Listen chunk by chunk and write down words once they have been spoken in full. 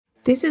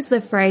This is the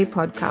Frey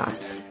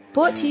podcast,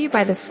 brought to you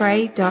by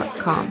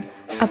thefrey.com,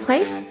 a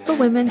place for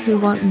women who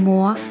want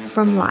more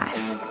from life.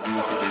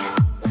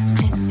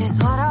 This is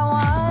what I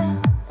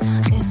want,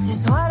 this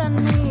is what I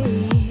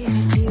need.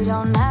 If you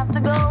don't have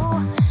to go,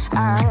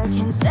 I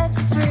can set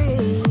you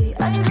free.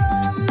 Are you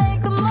gonna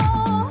make a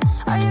move?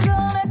 Are you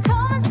gonna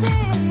come and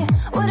see?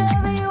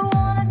 Whatever you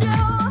wanna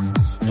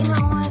do, you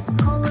know it's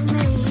cool with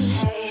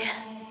me.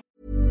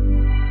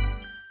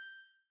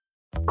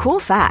 Cool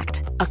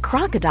fact, a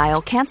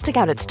crocodile can't stick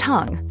out its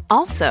tongue.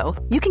 Also,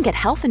 you can get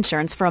health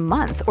insurance for a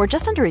month or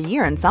just under a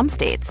year in some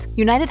states.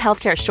 United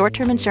Healthcare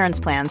short-term insurance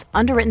plans,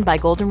 underwritten by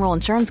Golden Rule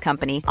Insurance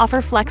Company,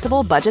 offer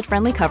flexible,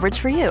 budget-friendly coverage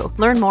for you.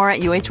 Learn more at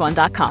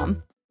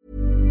uh1.com.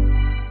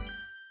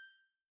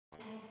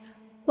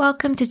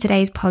 Welcome to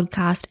today's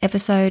podcast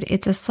episode.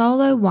 It's a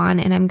solo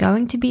one, and I'm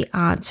going to be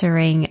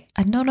answering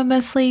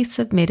anonymously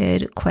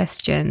submitted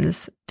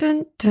questions.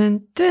 Dun,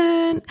 dun,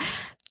 dun.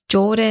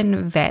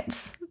 Jordan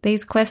vets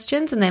these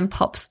questions and then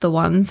pops the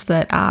ones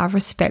that are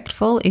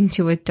respectful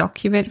into a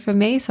document for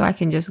me so I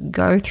can just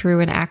go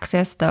through and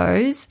access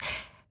those.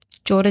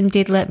 Jordan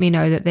did let me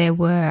know that there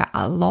were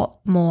a lot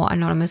more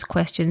anonymous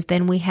questions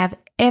than we have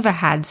ever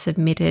had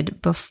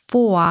submitted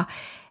before,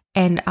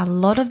 and a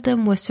lot of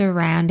them were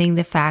surrounding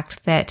the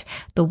fact that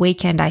the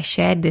weekend I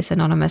shared this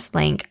anonymous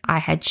link, I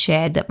had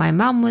shared that my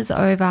mum was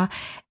over,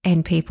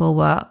 and people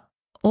were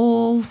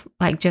all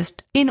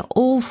just in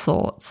all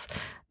sorts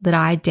that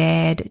I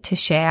dared to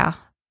share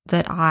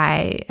that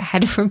I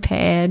had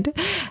prepared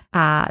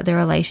the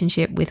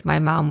relationship with my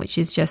mum, which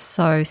is just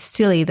so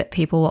silly that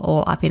people were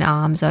all up in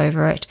arms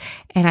over it.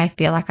 And I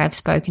feel like I've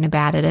spoken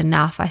about it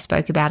enough. I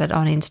spoke about it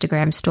on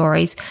Instagram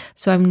stories,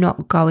 so I'm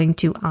not going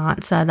to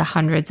answer the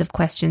hundreds of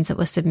questions that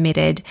were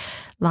submitted,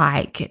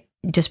 like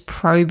just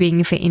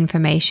probing for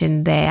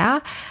information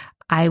there.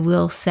 I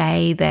will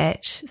say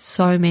that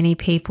so many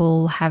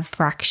people have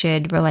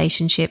fractured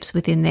relationships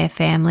within their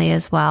family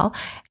as well,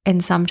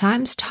 and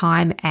sometimes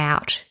time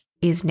out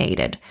is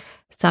needed.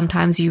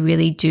 Sometimes you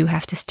really do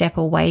have to step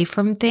away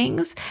from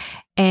things,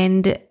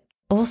 and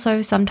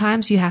also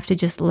sometimes you have to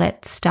just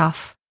let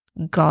stuff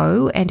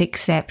go and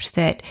accept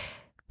that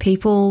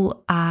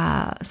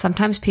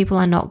sometimes people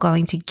are not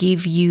going to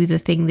give you the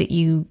thing that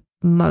you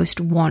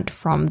most want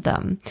from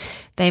them.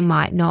 They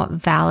might not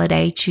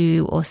validate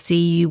you or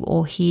see you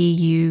or hear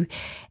you,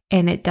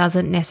 and it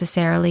doesn't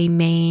necessarily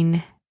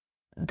mean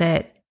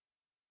that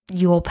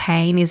your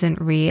pain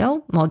isn't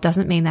real. Well, it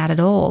doesn't mean that at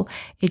all.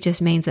 It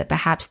just means that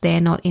perhaps they're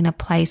not in a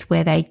place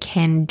where they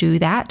can do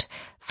that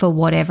for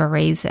whatever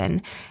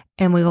reason.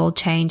 And we all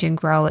change and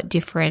grow at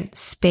different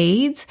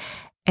speeds.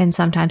 And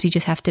sometimes you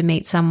just have to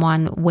meet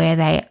someone where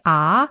they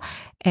are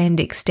and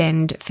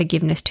extend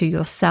forgiveness to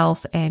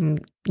yourself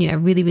and,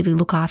 really, really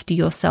look after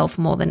yourself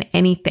more than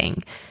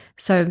anything.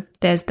 So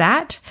there's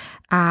that.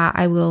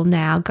 I will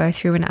now go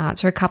through and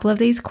answer a couple of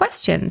these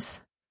questions.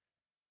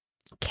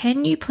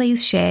 Can you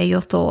please share your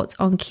thoughts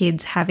on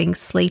kids having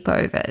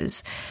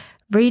sleepovers?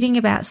 Reading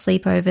about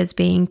sleepovers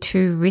being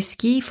too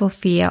risky for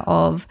fear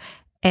of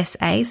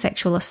SA,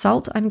 sexual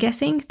assault, I'm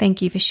guessing.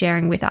 Thank you for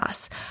sharing with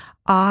us.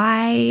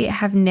 I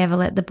have never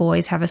let the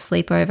boys have a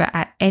sleepover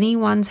at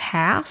anyone's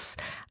house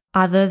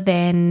other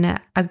than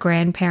a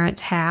grandparent's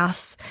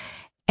house.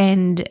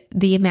 And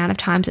the amount of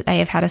times that they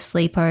have had a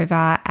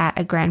sleepover at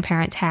a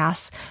grandparent's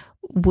house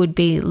would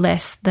be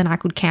less than I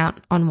could count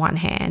on one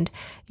hand.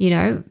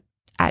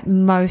 At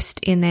most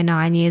in their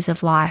 9 years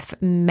of life,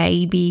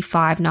 maybe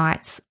 5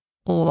 nights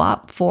all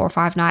up, 4 or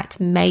 5 nights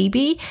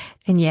maybe.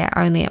 And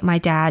only at my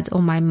dad's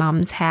or my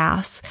mum's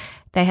house.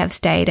 They have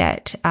stayed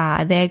at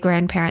their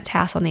grandparents'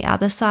 house on the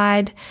other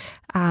side,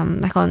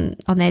 on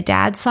their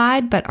dad's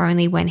side, but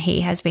only when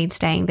he has been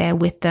staying there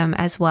with them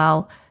as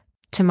well,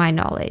 to my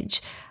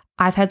knowledge.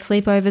 I've had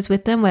sleepovers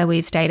with them where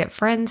we've stayed at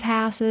friends'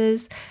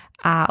 houses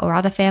or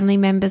other family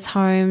members'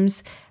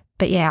 homes.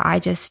 But I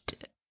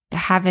just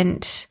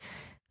haven't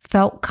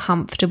felt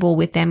comfortable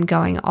with them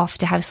going off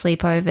to have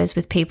sleepovers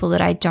with people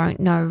that I don't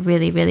know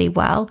really, really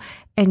well.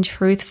 And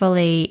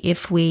truthfully,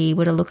 if we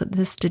were to look at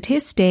the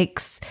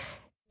statistics,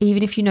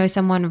 even if you know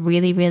someone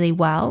really, really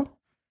well,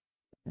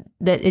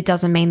 that it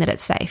doesn't mean that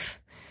it's safe.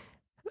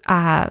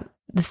 The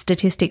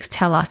statistics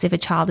tell us if a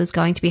child is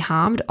going to be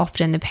harmed,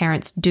 often the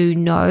parents do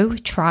know,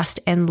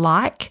 trust, and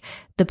like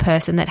the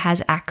person that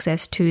has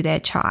access to their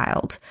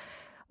child.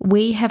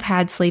 We have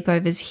had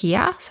sleepovers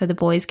here, so the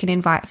boys can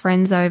invite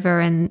friends over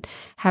and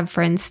have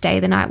friends stay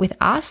the night with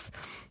us.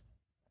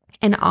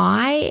 And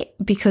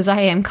because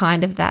I am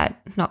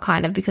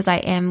because I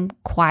am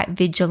quite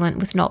vigilant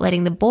with not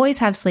letting the boys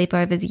have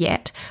sleepovers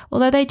yet,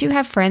 although they do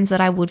have friends that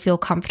I would feel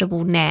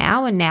comfortable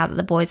now, and now that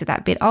the boys are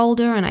that bit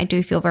older, and I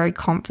do feel very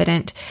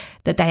confident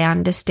that they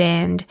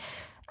understand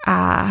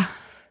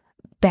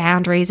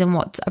boundaries and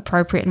what's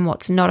appropriate and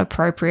what's not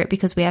appropriate,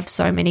 because we have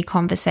so many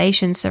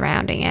conversations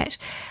surrounding it.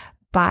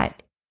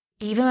 But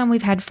even when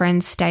we've had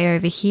friends stay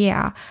over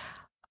here,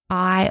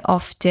 I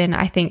often,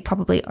 I think,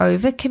 probably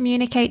over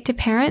communicate to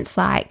parents.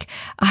 Like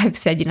I've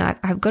said, you know,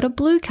 like, I've got a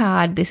blue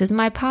card. This is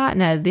my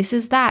partner. This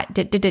is that.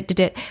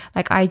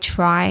 Like I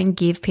try and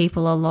give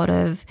people a lot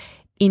of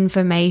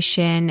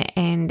information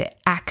and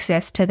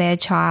access to their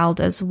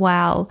child as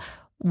well,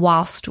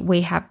 whilst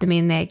we have them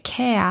in their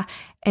care,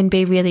 and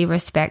be really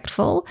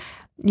respectful,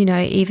 you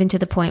know, even to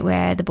the point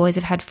where the boys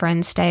have had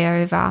friends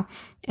stay over,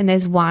 and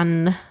there's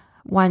one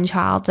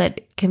child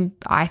that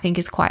I think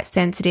is quite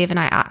sensitive, and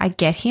I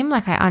get him,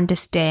 like I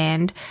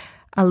understand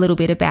a little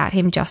bit about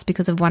him just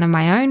because of one of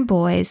my own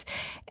boys.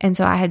 And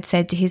so I had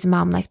said to his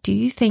mum, like, do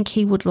you think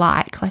he would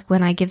like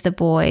when I give the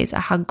boys a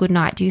hug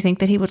goodnight, do you think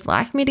that he would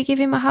like me to give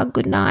him a hug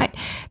goodnight?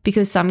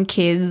 Because some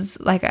kids,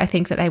 like, I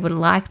think that they would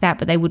like that,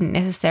 but they wouldn't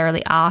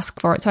necessarily ask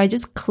for it. So I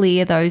just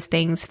clear those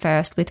things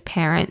first with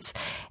parents.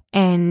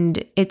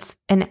 And it's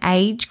an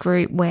age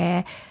group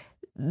where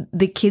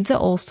the kids are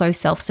all so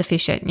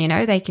self-sufficient, you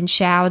know, they can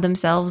shower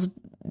themselves,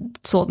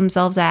 sort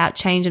themselves out,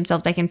 change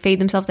themselves, they can feed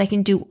themselves, they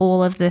can do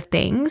all of the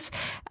things.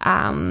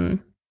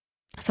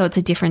 So it's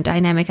a different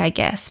dynamic, I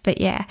guess. But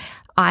yeah,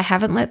 I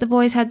haven't let the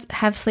boys have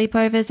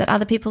sleepovers at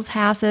other people's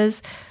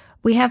houses.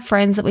 We have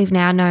friends that we've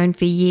now known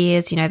for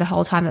years, you know, the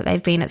whole time that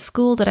they've been at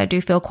school, that I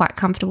do feel quite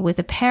comfortable with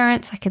the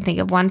parents. I can think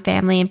of one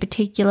family in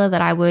particular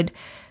that I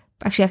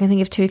can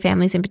think of two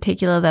families in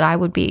particular that I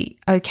would be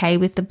okay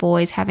with the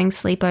boys having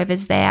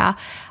sleepovers there.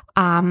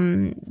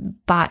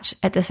 But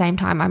at the same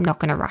time, I'm not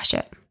going to rush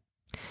it.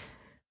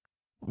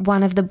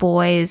 One of the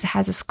boys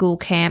has a school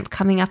camp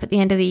coming up at the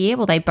end of the year.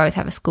 Well, they both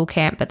have a school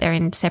camp, but they're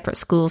in separate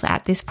schools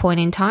at this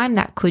point in time.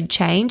 That could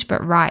change,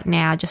 but right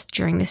now, just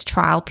during this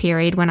trial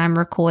period when I'm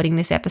recording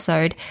this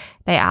episode,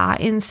 they are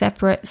in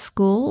separate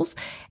schools,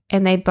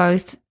 and they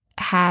both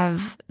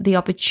have the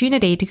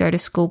opportunity to go to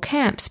school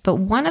camps. But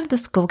one of the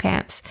school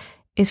camps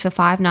is for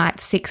 5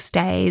 nights, 6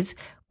 days,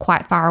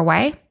 quite far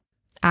away,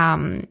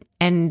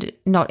 and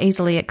not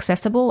easily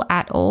accessible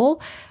at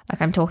all.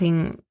 Like I'm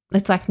talking,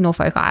 it's like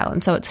Norfolk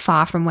Island, so it's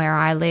far from where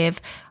I live.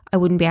 I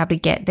wouldn't be able to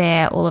get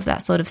there, all of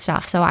that sort of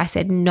stuff. So I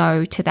said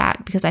no to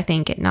that, because I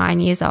think at 9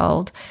 years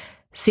old,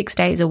 6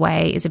 days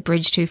away is a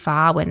bridge too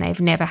far when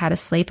they've never had a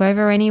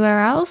sleepover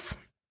anywhere else.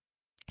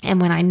 And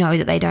when I know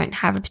that they don't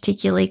have a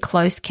particularly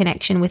close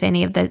connection with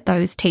any of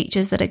those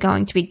teachers that are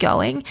going to be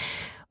going.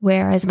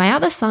 Whereas my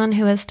other son,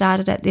 who has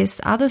started at this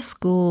other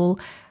school,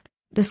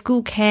 the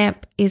school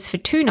camp is for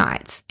 2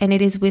 nights, and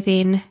it is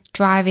within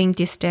driving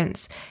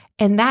distance.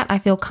 And that I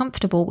feel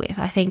comfortable with.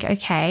 I think,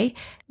 okay,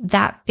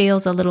 that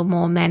feels a little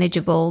more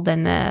manageable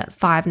than the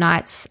 5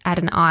 nights at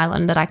an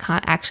island that I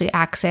can't actually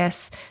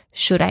access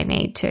should I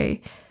need to.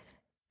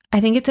 I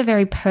think it's a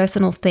very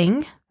personal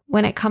thing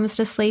when it comes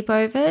to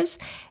sleepovers,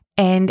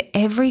 and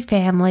every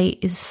family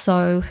is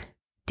so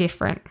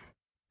different.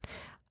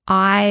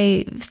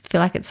 I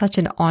feel like it's such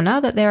an honor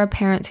that there are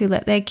parents who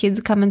let their kids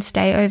come and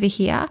stay over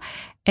here.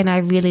 And I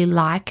really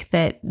like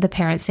that the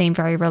parents seem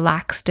very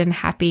relaxed and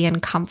happy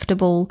and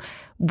comfortable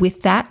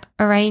with that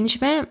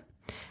arrangement.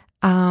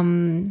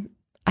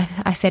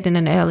 I said in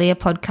an earlier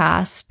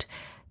podcast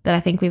that I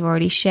think we've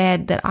already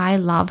shared that I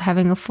love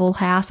having a full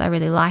house. I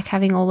really like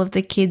having all of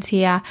the kids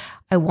here.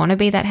 I want to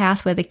be that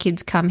house where the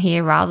kids come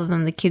here rather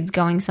than the kids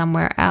going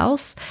somewhere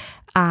else.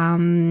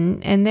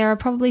 And there are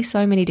probably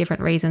so many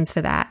different reasons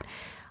for that.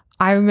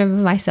 I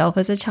remember myself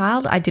as a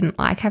child, I didn't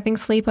like having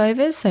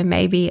sleepovers, so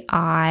maybe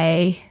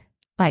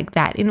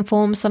that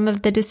informs some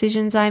of the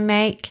decisions I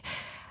make.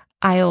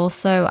 I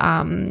also,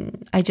 I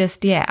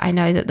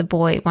know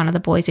that one of the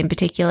boys in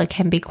particular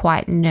can be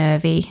quite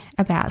nervy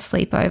about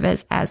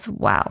sleepovers as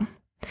well.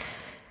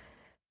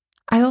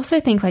 I also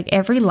think like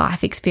every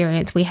life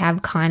experience we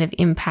have kind of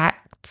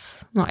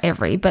impacts, not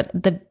every, but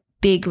the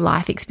big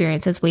life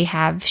experiences we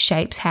have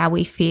shapes how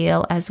we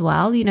feel as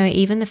well. You know,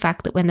 even the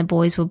fact that when the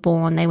boys were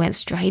born, they went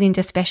straight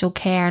into special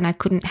care and I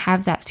couldn't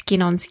have that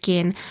skin on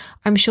skin.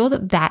 I'm sure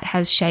that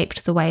has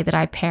shaped the way that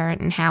I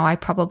parent and how I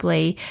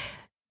probably,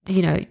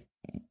 you know,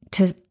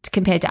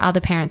 compared to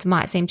other parents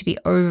might seem to be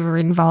over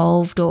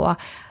involved or,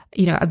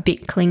 you know, a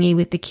bit clingy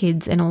with the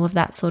kids and all of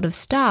that sort of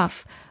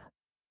stuff.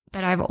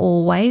 But I've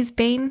always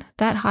been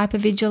that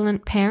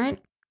hypervigilant parent.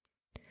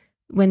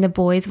 When the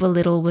boys were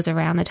little was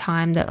around the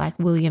time that like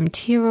William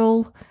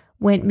Tyrrell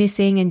went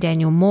missing and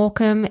Daniel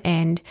Morecambe,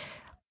 and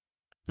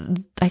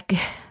like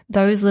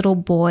those little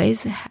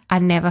boys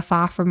are never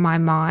far from my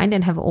mind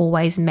and have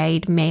always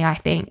made me, I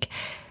think,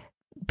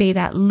 be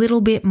that little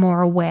bit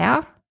more aware,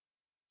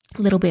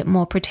 a little bit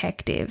more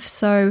protective.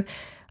 So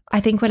I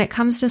think when it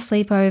comes to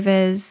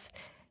sleepovers,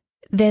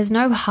 there's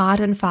no hard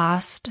and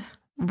fast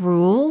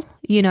rule,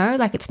 you know,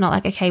 like it's not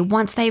like, okay,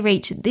 once they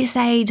reach this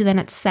age, then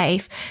it's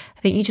safe.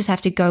 I think you just have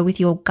to go with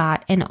your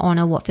gut and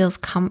honor what feels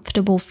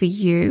comfortable for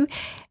you.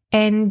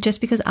 And just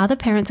because other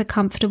parents are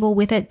comfortable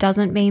with it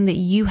doesn't mean that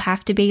you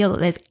have to be or that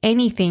there's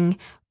anything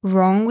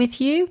wrong with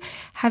you.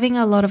 Having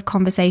a lot of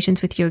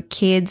conversations with your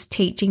kids,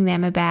 teaching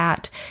them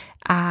about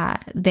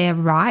their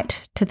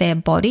right to their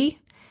body,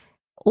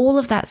 all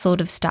of that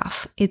sort of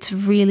stuff. It's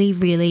really,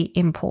 really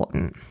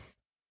important.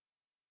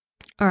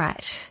 All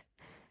right.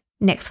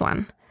 Next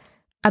one.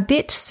 A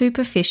bit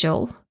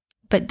superficial,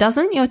 but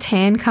doesn't your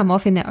tan come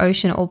off in the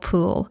ocean or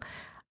pool?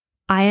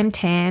 I am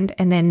tanned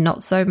and then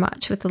not so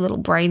much with the little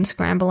brain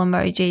scramble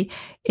emoji.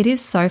 It is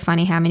so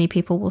funny how many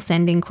people will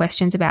send in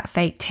questions about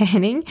fake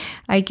tanning.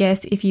 I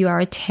guess if you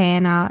are a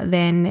tanner,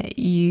 then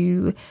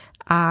you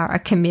are a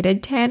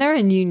committed tanner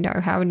and you know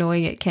how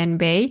annoying it can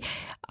be.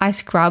 I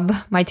scrub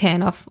my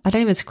tan off. I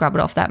don't even scrub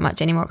it off that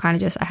much anymore.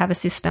 I have a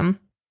system.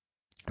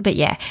 But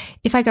yeah,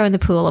 if I go in the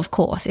pool, of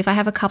course, if I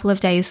have a couple of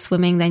days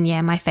swimming, then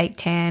yeah, my fake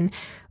tan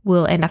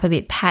will end up a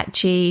bit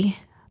patchy.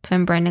 That's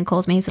when Brendan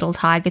calls me his little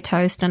tiger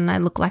toast and I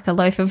look like a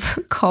loaf of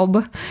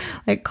cob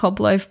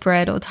loaf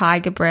bread or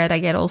tiger bread. I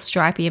get all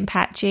stripy and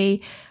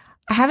patchy.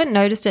 I haven't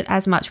noticed it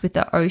as much with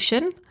the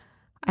ocean.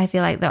 I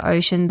feel like the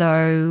ocean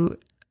though,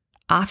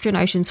 after an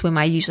ocean swim,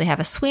 I usually have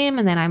a swim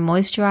and then I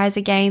moisturize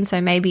again. So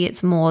maybe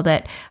it's more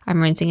that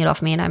I'm rinsing it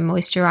off me and I'm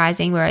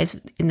moisturizing. Whereas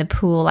in the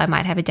pool, I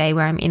might have a day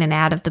where I'm in and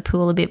out of the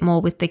pool a bit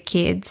more with the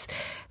kids.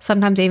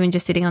 Sometimes even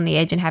just sitting on the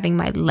edge and having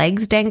my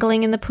legs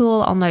dangling in the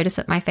pool, I'll notice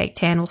that my fake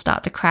tan will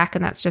start to crack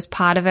and that's just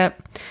part of it.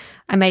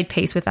 I made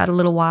peace with that a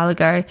little while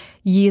ago,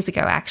 years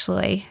ago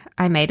actually.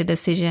 I made a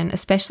decision,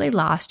 especially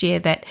last year,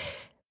 that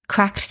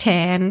cracked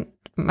tan,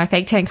 my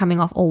fake tan coming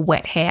off or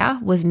wet hair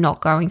was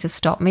not going to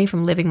stop me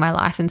from living my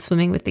life and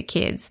swimming with the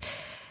kids.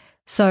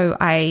 So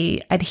I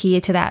adhere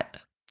to that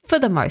for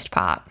the most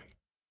part.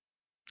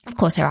 Of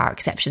course, there are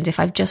exceptions. If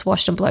I've just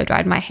washed and blow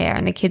dried my hair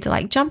and the kids are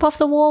like, jump off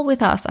the wall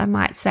with us, I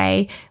might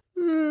say,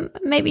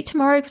 maybe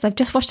tomorrow because I've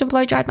just washed and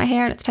blow dried my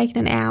hair and it's taken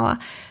an hour.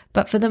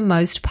 But for the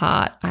most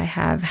part, I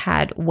have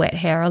had wet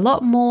hair a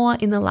lot more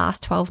in the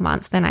last 12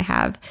 months than I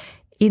have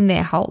in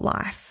their whole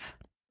life.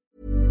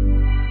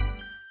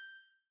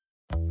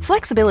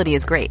 Flexibility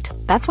is great.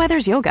 That's why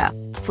there's yoga.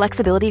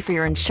 Flexibility for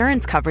your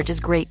insurance coverage is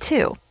great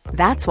too.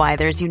 That's why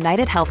there's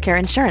United Healthcare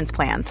Insurance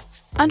Plans.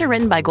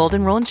 Underwritten by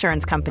Golden Rule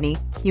Insurance Company,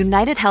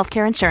 United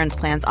Healthcare Insurance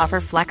Plans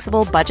offer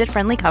flexible,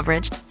 budget-friendly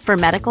coverage for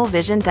medical,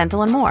 vision,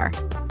 dental, and more.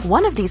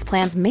 One of these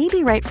plans may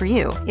be right for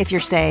you if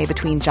you're, say,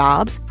 between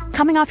jobs,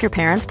 coming off your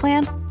parents'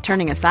 plan,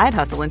 turning a side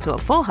hustle into a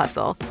full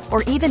hustle,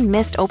 or even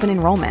missed open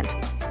enrollment.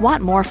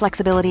 Want more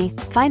flexibility?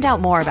 Find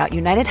out more about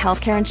United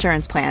Healthcare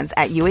Insurance Plans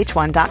at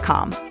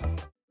uh1.com.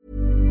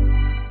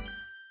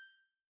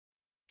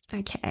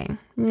 Okay,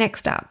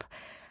 next up.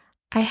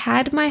 I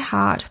had my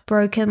heart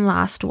broken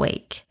last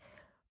week.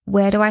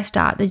 Where do I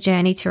start the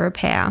journey to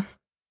repair?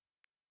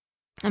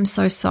 I'm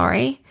so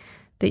sorry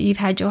that you've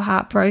had your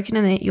heart broken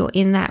and that you're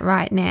in that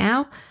right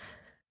now.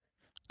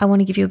 I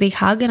want to give you a big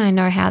hug and I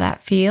know how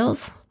that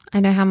feels. I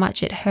know how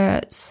much it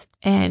hurts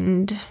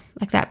and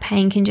like that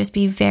pain can just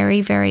be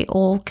very, very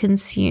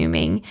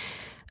all-consuming.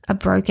 A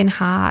broken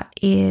heart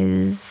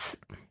is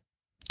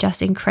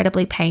just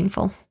incredibly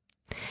painful.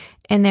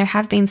 And there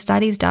have been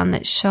studies done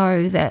that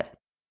show that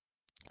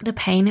the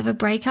pain of a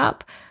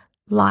breakup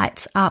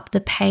lights up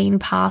the pain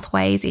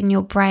pathways in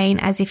your brain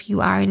as if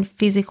you are in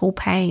physical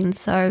pain.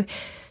 So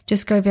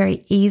just go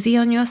very easy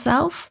on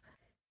yourself.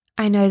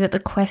 I know that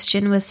the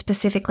question was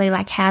specifically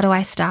like, how do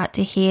I start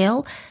to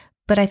heal?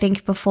 But I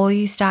think before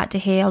you start to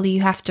heal,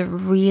 you have to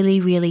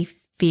really, really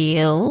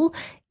feel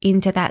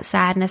into that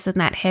sadness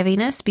and that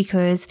heaviness,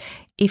 because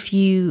if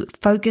you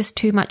focus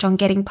too much on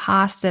getting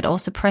past it or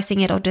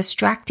suppressing it or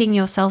distracting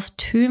yourself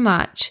too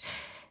much,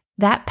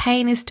 that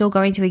pain is still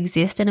going to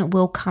exist and it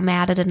will come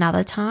out at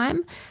another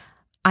time.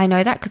 I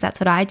know that because that's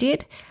what I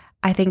did.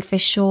 I think for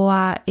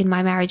sure in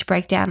my marriage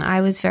breakdown, I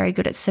was very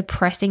good at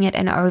suppressing it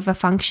and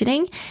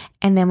over-functioning.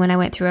 And then when I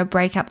went through a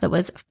breakup that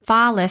was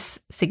far less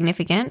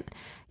significant,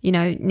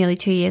 nearly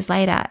 2 years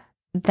later,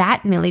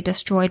 that nearly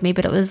destroyed me.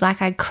 But it was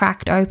like I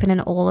cracked open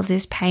and all of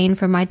this pain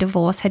from my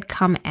divorce had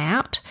come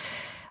out.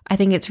 I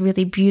think it's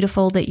really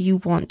beautiful that you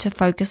want to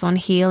focus on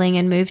healing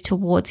and move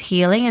towards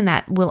healing, and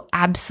that will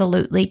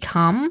absolutely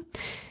come.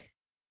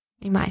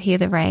 You might hear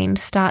the rain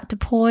start to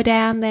pour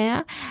down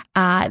there.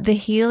 The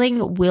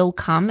healing will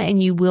come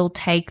and you will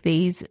take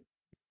this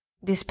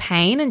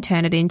pain and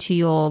turn it into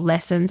your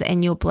lessons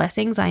and your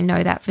blessings. I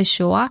know that for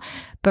sure.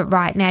 But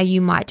right now you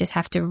might just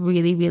have to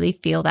really, really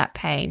feel that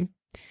pain.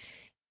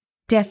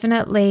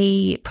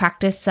 Definitely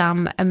practice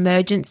some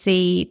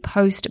emergency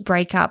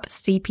post-breakup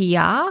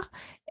CPR.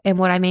 And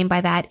what I mean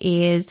by that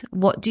is,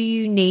 what do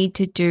you need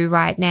to do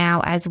right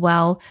now as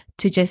well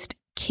to just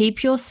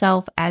keep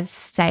yourself as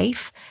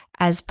safe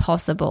as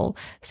possible?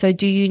 So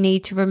do you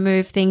need to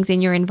remove things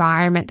in your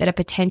environment that are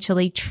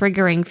potentially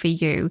triggering for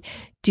you?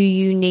 Do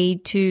you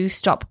need to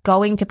stop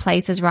going to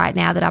places right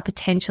now that are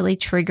potentially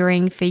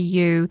triggering for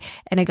you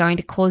and are going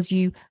to cause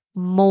you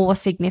more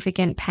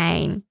significant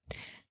pain?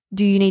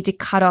 Do you need to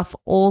cut off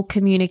all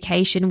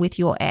communication with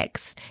your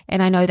ex?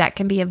 And I know that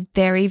can be a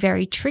very,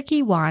 very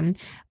tricky one,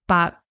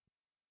 but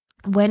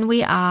when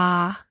we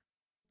are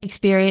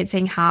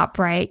experiencing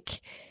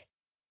heartbreak,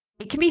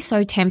 it can be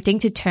so tempting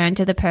to turn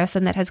to the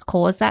person that has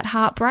caused that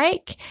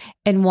heartbreak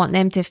and want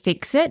them to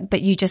fix it,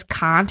 but you just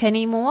can't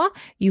anymore.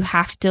 You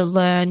have to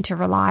learn to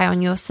rely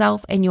on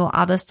yourself and your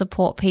other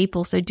support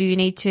people. So do you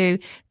need to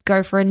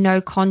go for a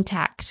no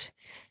contact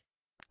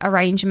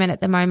arrangement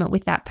at the moment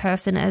with that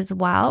person as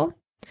well?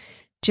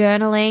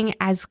 Journaling,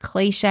 as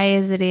cliche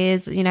as it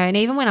is, and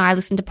even when I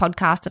listen to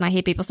podcasts and I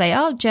hear people say,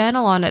 oh,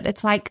 journal on it,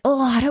 it's like,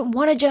 oh, I don't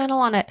want to journal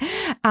on it.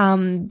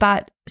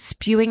 But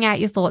spewing out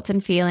your thoughts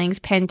and feelings,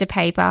 pen to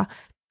paper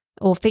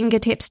or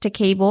fingertips to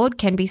keyboard,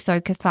 can be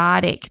so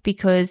cathartic,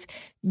 because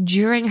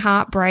during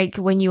heartbreak,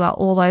 when you are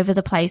all over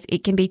the place,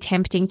 it can be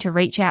tempting to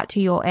reach out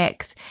to your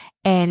ex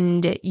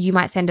and you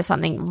might send her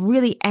something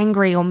really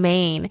angry or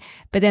mean,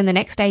 but then the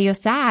next day you're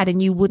sad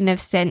and you wouldn't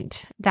have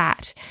sent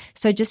that.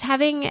 So just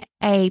having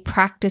a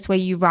practice where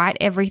you write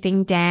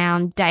everything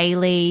down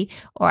daily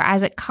or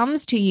as it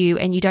comes to you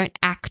and you don't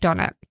act on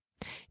it.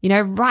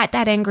 Write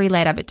that angry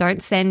letter, but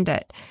don't send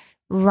it.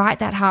 Write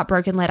that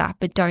heartbroken letter,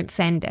 but don't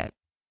send it.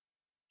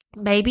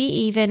 Maybe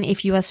even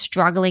if you are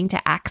struggling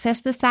to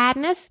access the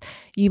sadness,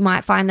 you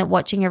might find that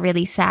watching a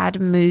really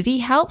sad movie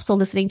helps, or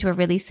listening to a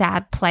really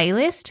sad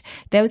playlist.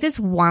 There was this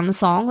one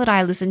song that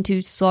I listened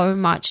to so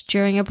much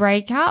during a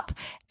breakup,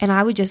 and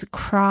I would just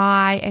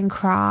cry and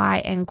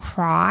cry and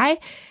cry,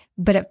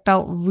 but it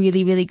felt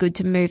really, really good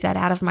to move that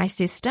out of my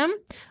system.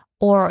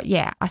 Or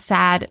a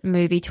sad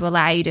movie to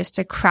allow you just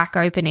to crack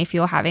open if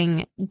you're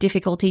having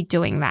difficulty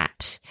doing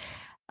that.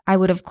 I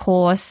would, of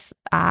course,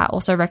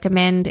 also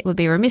recommend, it would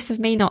be remiss of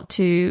me not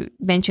to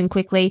mention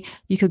quickly,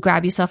 you could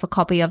grab yourself a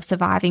copy of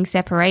Surviving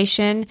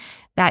Separation.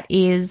 That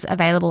is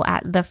available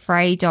at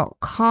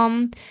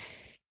thefray.com.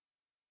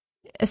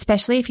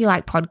 Especially if you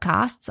like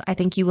podcasts, I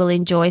think you will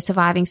enjoy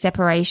Surviving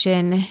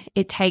Separation.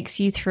 It takes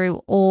you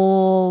through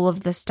all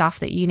of the stuff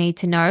that you need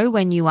to know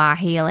when you are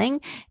healing,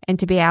 and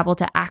to be able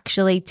to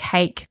actually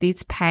take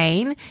this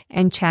pain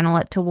and channel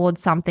it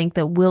towards something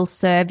that will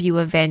serve you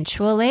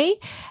eventually.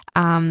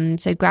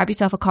 So grab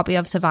yourself a copy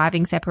of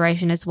Surviving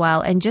Separation as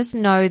well, and just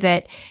know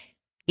that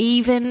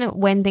even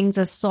when things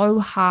are so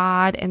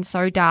hard and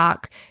so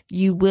dark,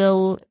 you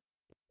will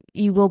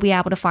be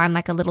able to find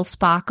like a little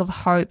spark of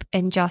hope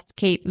and just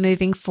keep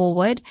moving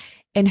forward.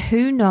 And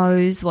who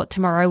knows what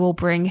tomorrow will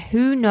bring?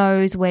 Who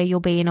knows where you'll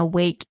be in a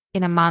week,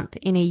 in a month,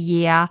 in a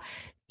year?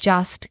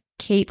 Just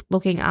keep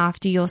looking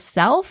after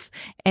yourself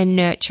and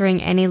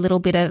nurturing any little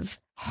bit of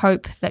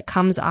hope that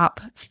comes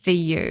up for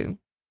you.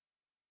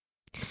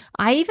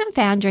 I even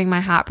found during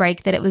my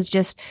heartbreak that it was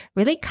just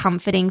really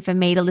comforting for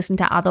me to listen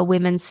to other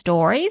women's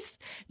stories,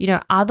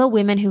 other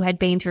women who had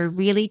been through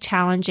really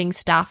challenging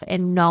stuff,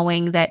 and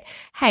knowing that,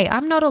 hey,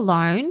 I'm not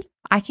alone.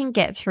 I can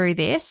get through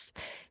this.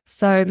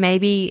 So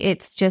maybe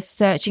it's just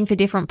searching for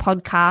different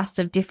podcasts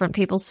of different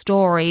people's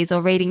stories,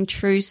 or reading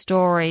true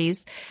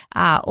stories,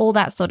 all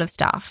that sort of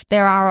stuff.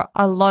 There are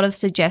a lot of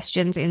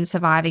suggestions in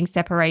Surviving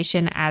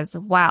Separation as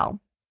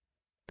well.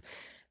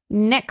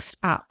 Next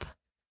up,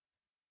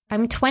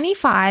 I'm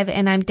 25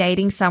 and I'm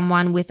dating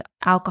someone with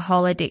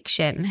alcohol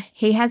addiction.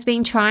 He has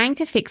been trying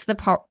to fix the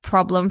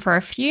problem for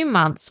a few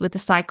months with a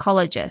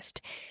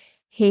psychologist.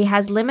 He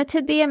has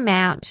limited the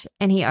amount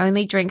and he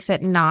only drinks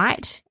at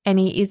night, and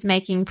he is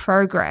making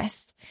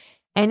progress.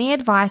 Any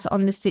advice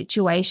on the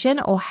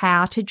situation or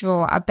how to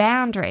draw a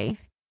boundary?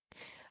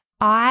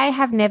 I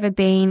have never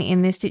been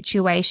in this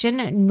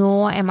situation,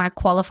 nor am I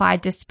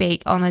qualified to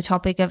speak on the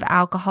topic of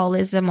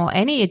alcoholism or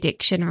any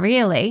addiction,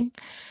 really.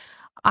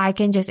 I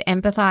can just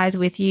empathize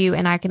with you,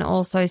 and I can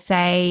also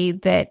say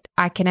that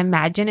I can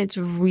imagine it's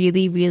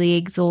really, really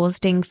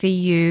exhausting for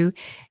you,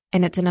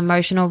 and it's an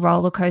emotional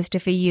roller coaster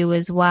for you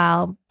as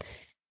well.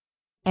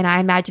 And I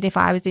imagine if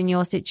I was in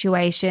your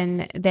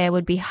situation, there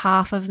would be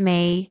half of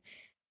me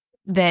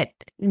that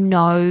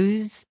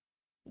knows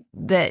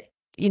that,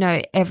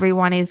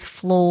 everyone is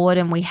flawed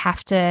and we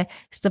have to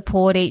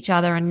support each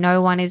other and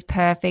no one is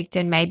perfect,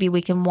 and maybe we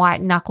can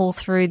white knuckle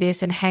through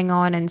this and hang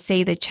on and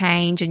see the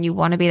change, and you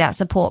want to be that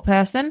support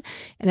person.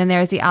 And then there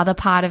is the other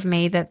part of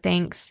me that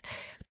thinks,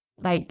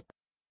 like,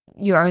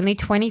 you're only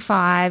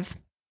 25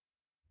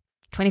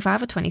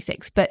 or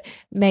 26, but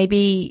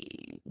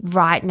maybe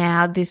right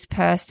now this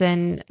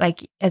person,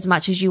 like, as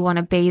much as you want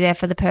to be there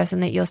for the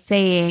person that you're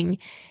seeing,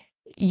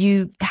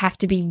 you have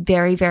to be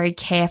very, very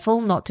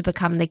careful not to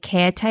become the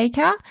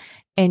caretaker,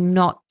 and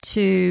not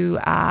to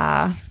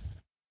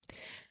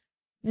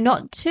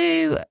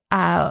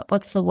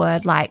what's the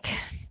word, like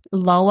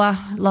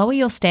lower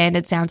your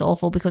standards. Sounds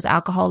awful, because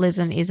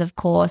alcoholism is, of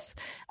course,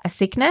 a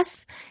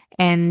sickness,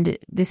 and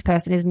this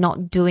person is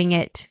not doing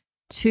it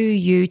to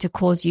you to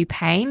cause you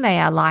pain. They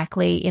are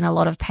likely in a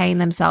lot of pain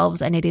themselves,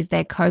 and it is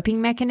their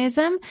coping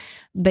mechanism.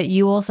 But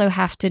you also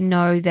have to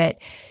know that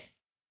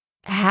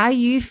how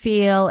you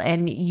feel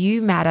and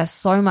you matter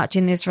so much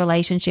in this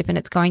relationship, and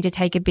it's going to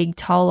take a big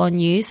toll on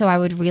you. So I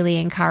would really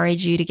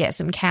encourage you to get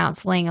some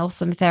counseling or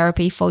some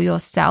therapy for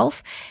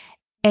yourself,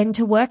 and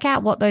to work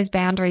out what those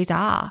boundaries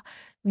are.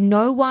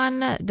 No one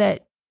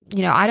that,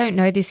 I don't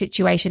know this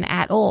situation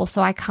at all,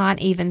 so I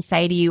can't even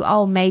say to you,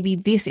 oh, maybe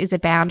this is a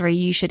boundary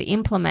you should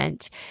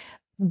implement.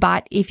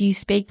 But if you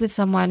speak with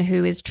someone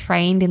who is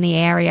trained in the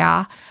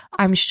area,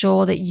 I'm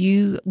sure that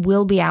you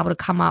will be able to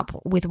come up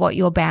with what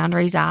your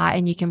boundaries are,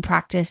 and you can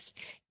practice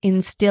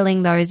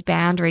instilling those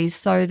boundaries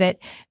so that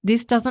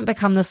this doesn't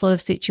become the sort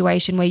of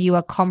situation where you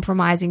are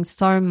compromising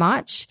so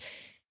much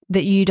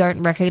that you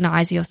don't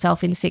recognize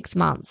yourself in 6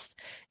 months.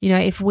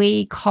 If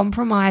we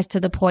compromise to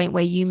the point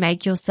where you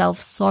make yourself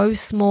so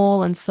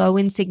small and so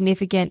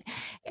insignificant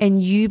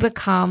and you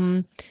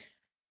become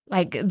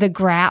like the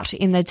grout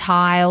in the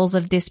tiles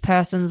of this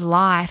person's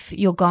life,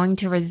 you're going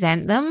to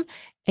resent them.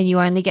 And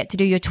you only get to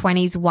do your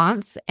 20s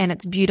once, and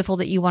it's beautiful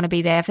that you want to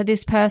be there for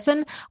this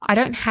person. I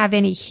don't have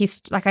any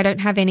I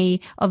don't have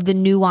any of the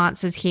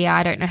nuances here.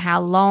 I don't know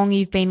how long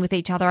you've been with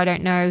each other. I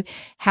don't know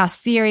how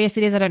serious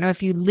it is. I don't know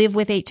if you live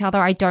with each other.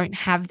 I don't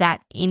have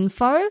that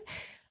info.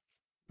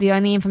 The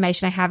only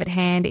information I have at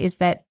hand is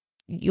that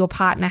your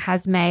partner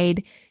has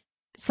made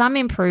some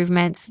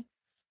improvements.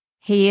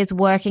 He is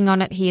working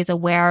on it. He is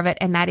aware of it,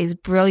 and that is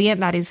brilliant.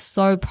 That is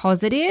so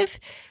positive,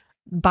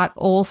 but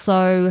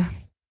also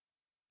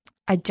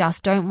I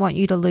just don't want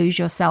you to lose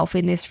yourself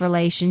in this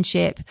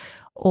relationship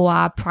or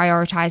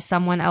prioritize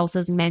someone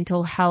else's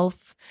mental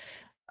health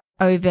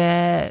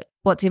over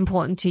what's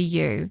important to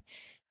you.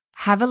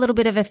 Have a little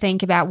bit of a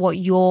think about what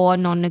your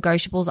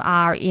non-negotiables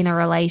are in a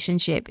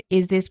relationship.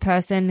 Is this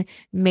person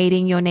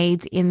meeting your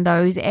needs in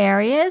those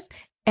areas?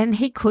 And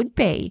he could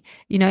be,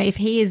 if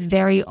he is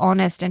very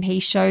honest and he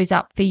shows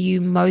up for you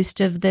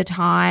most of the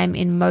time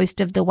in most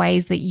of the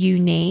ways that you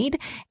need,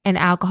 and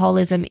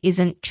alcoholism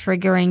isn't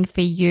triggering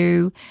for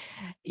you,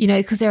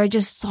 because there are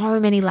just so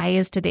many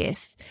layers to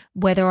this,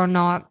 whether or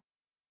not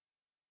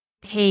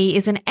he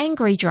is an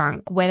angry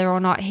drunk, whether or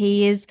not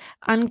he is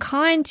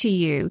unkind to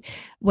you,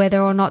 whether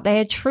or not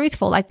they are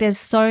truthful. Like there's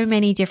so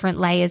many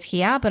different layers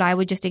here, but I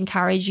would just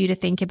encourage you to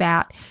think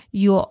about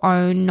your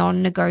own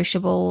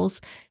non-negotiables,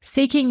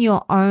 seeking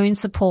your own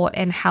support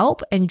and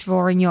help and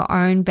drawing your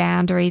own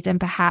boundaries, and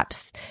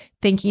perhaps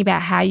thinking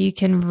about how you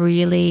can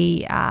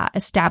really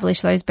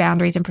establish those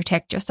boundaries and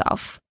protect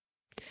yourself.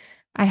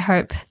 I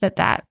hope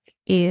that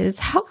is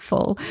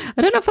helpful.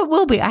 I don't know if it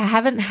will be. I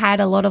haven't had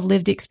a lot of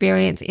lived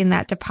experience in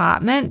that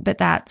department, but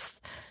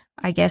that's,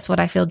 I guess, what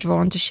I feel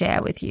drawn to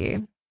share with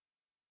you.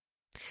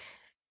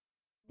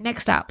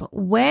 Next up,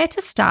 where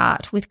to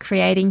start with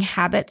creating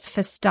habits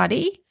for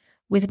study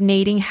with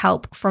needing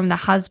help from the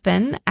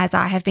husband, as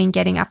I have been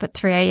getting up at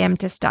 3 a.m.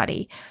 to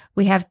study.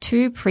 We have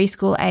 2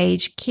 preschool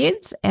age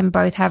kids and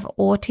both have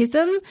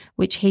autism,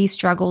 which he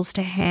struggles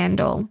to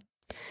handle.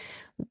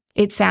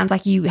 It sounds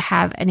like you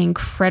have an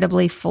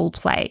incredibly full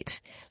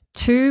plate.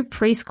 2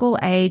 preschool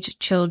age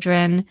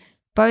children,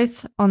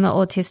 both on the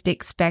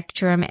autistic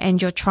spectrum,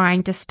 and you're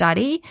trying to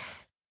study.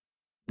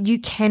 You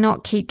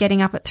cannot keep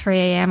getting up at 3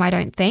 a.m. I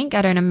don't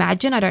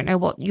imagine. I don't know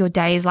what your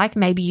day is like.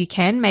 Maybe you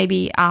can.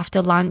 Maybe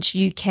after lunch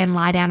you can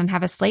lie down and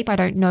have a sleep. I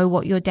don't know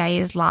what your day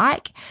is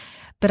like.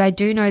 But I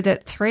do know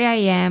that 3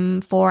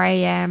 a.m., 4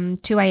 a.m.,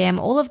 2 a.m.,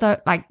 all of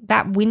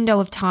that window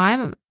of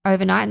time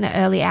overnight in the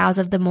early hours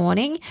of the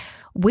morning,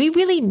 we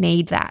really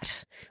need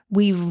that.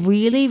 We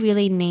really,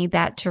 really need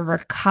that to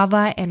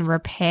recover and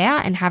repair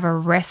and have a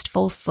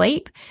restful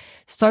sleep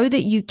so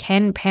that you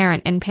can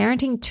parent. And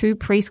parenting 2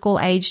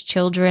 preschool age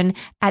children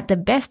at the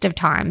best of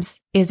times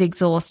is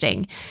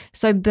exhausting.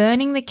 So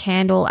burning the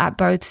candle at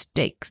both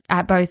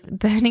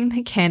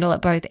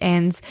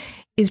ends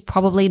is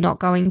probably not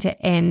going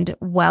to end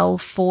well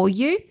for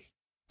you.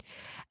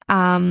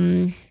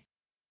 Again,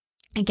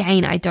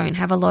 I don't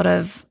have a lot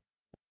of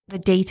the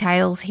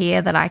details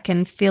here that I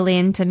can fill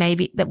in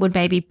that would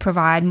maybe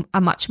provide a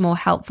much more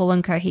helpful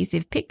and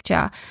cohesive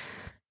picture.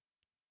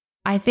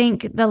 I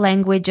think the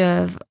language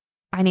of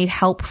I need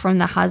help from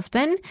the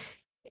husband,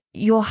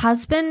 your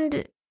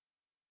husband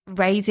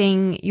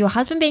being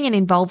an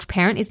involved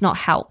parent is not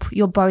help.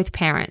 You're both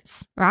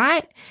parents,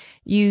 right?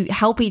 You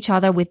help each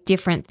other with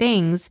different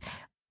things,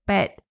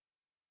 but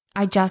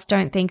I just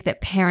don't think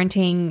that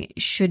parenting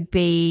should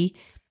be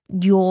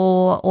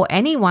your or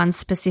anyone's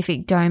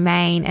specific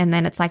domain, and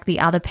then it's like the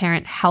other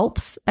parent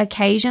helps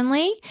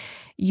occasionally.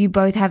 You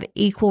both have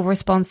equal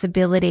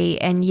responsibility,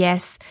 and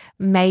yes,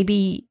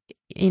 maybe,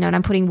 and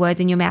I'm putting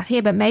words in your mouth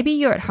here, but maybe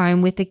you're at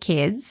home with the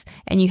kids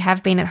and you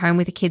have been at home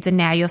with the kids and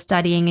now you're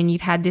studying and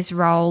you've had this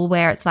role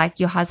where it's like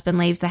your husband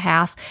leaves the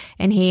house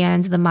and he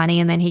earns the money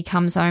and then he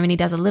comes home and he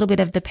does a little bit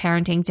of the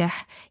parenting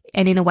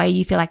and in a way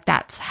you feel like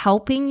that's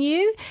helping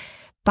you.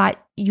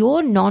 But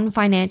your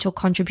non-financial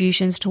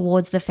contributions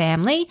towards the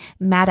family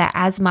matter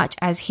as much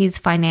as his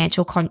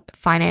financial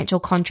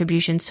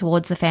contributions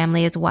towards the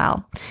family as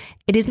well.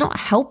 It is not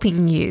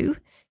helping you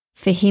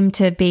for him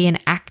to be an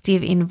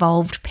active,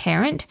 involved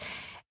parent.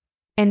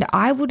 And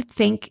I would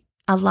think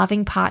a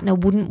loving partner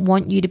wouldn't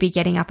want you to be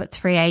getting up at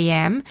 3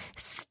 a.m.,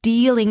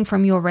 stealing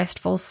from your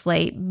restful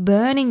sleep,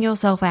 burning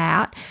yourself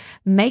out,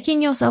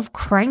 making yourself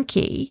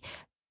cranky,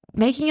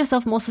 making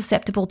yourself more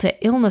susceptible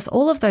to illness,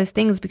 all of those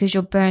things because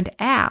you're burnt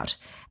out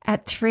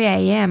at 3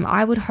 a.m.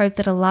 I would hope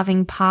that a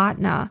loving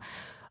partner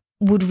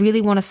would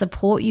really want to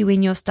support you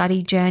in your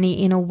study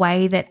journey in a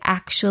way that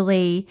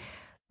actually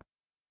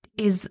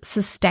is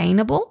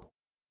sustainable.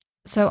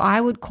 So I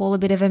would call a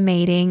bit of a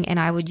meeting and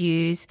I would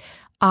use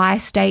I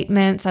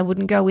statements. I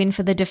wouldn't go in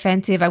for the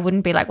defensive. I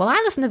wouldn't be like, well,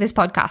 I listened to this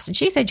podcast and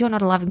she said you're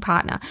not a loving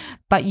partner.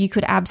 But you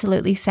could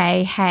absolutely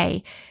say,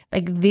 hey,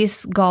 like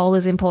this goal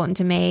is important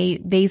to me.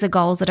 These are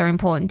goals that are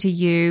important to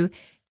you.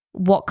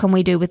 What can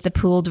we do with the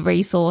pooled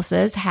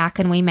resources? How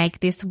can we make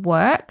this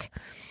work?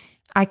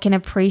 I can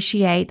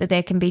appreciate that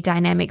there can be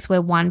dynamics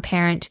where one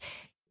parent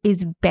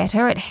is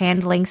better at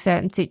handling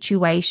certain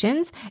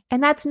situations.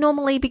 And that's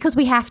normally because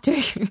we have to.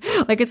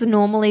 Like it's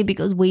normally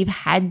because we've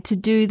had to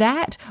do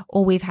that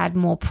or we've had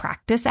more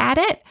practice at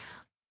it.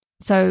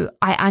 So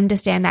I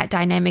understand that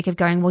dynamic of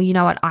going, well, you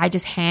know what? I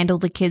just handle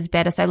the kids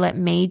better, so let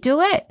me do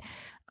it.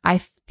 I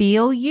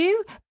feel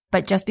you,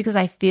 but just because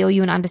I feel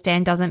you and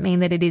understand doesn't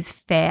mean that it is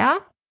fair.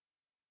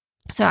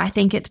 So I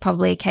think it's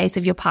probably a case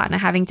of your partner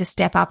having to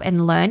step up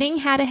and learning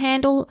how to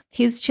handle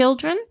his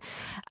children.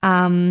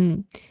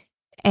 And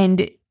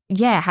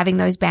having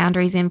those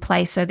boundaries in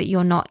place so that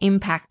you're not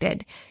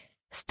impacted.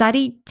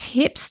 Study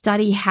tips,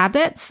 study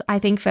habits. I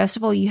think first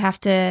of all, you have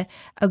to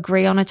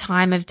agree on a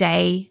time of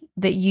day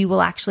that you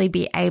will actually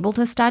be able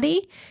to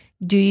study.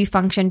 Do you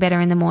function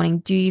better in the morning?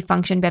 Do you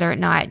function better at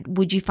night?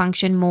 Would you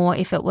function more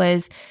if it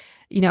was,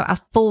 a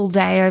full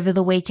day over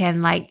the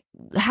weekend? Like,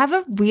 have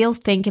a real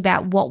think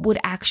about what would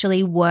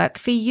actually work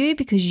for you,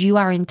 because you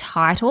are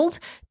entitled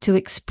to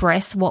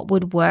express what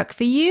would work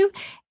for you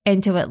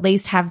and to at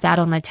least have that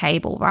on the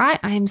table, right?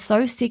 I am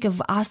so sick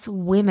of us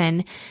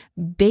women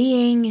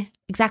being,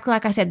 exactly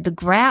like I said, the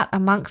grout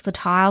amongst the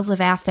tiles of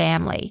our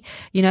family.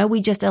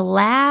 We just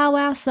allow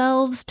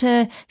ourselves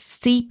to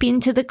seep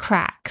into the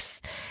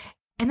cracks.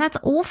 And that's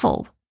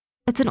awful.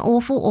 It's an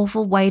awful,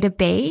 awful way to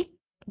be.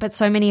 But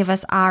so many of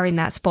us are in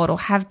that spot or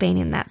have been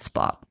in that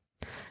spot.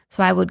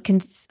 So I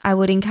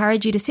would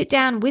encourage you to sit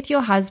down with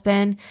your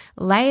husband,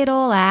 lay it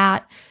all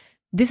out.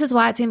 This is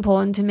why it's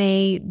important to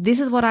me.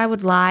 This is what I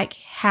would like.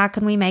 How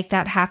can we make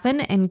that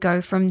happen? And go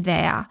from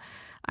there.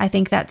 I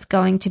think that's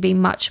going to be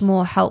much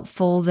more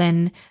helpful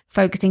than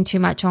focusing too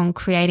much on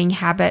creating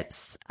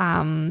habits,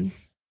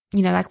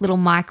 like little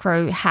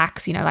micro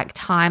hacks, like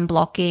time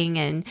blocking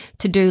and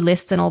to-do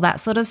lists and all that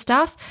sort of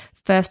stuff.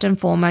 First and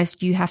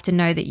foremost, you have to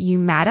know that you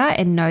matter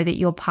and know that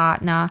your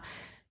partner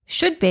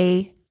could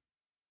be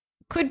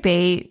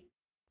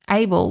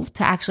able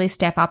to actually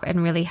step up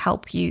and really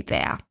help you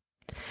there.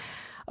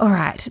 All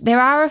right,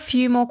 there are a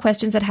few more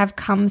questions that have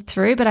come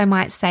through, but I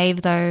might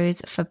save those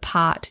for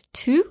part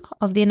 2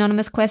 of the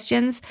anonymous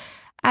questions.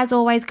 As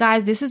always,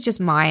 guys, these are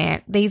just my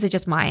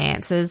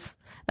answers.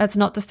 That's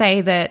not to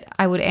say that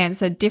I would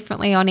answer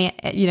differently on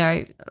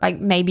it. Like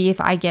maybe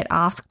if I get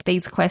asked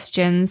these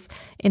questions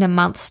in a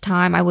month's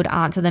time, I would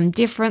answer them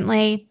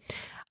differently.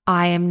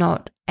 I am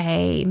not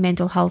a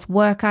mental health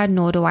worker,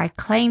 nor do I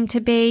claim to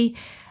be.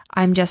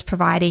 I'm just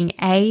providing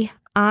a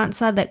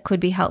answer that could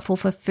be helpful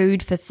for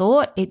food for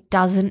thought. It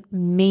doesn't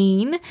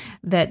mean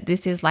that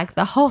this is like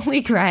the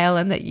holy grail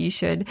and that you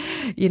should,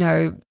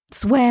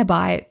 swear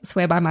by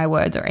my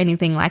words or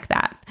anything like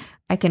that.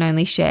 I can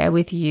only share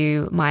with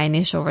you my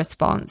initial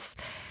response.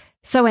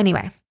 So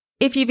anyway,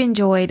 if you've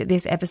enjoyed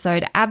this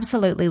episode,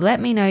 absolutely let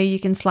me know. You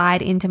can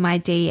slide into my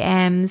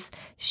DMs,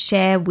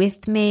 share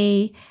with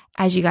me.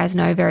 As you guys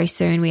know, very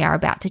soon we are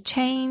about to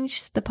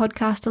change the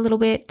podcast a little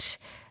bit.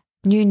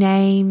 New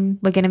name.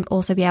 We're going to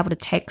also be able to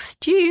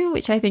text you,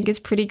 which I think is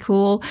pretty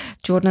cool.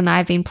 Jordan and I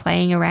have been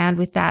playing around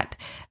with that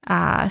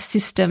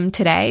system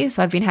today.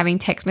 So I've been having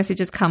text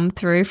messages come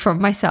through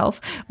from myself,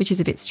 which is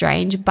a bit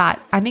strange, but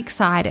I'm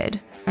excited.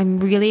 I'm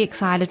really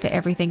excited for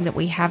everything that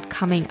we have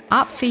coming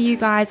up for you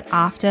guys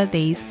after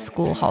these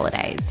school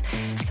holidays.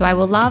 So I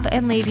will love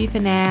and leave you for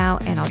now,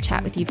 and I'll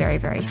chat with you very,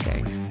 very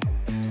soon.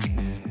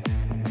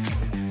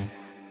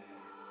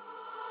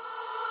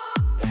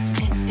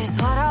 This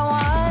is what I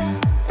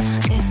want.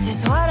 This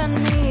is what I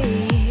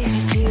need.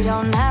 If you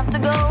don't have to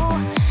go,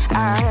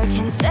 I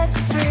can set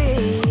you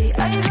free.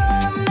 Are you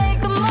gonna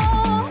make a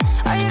move?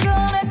 Are you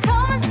gonna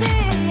come and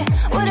see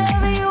whatever?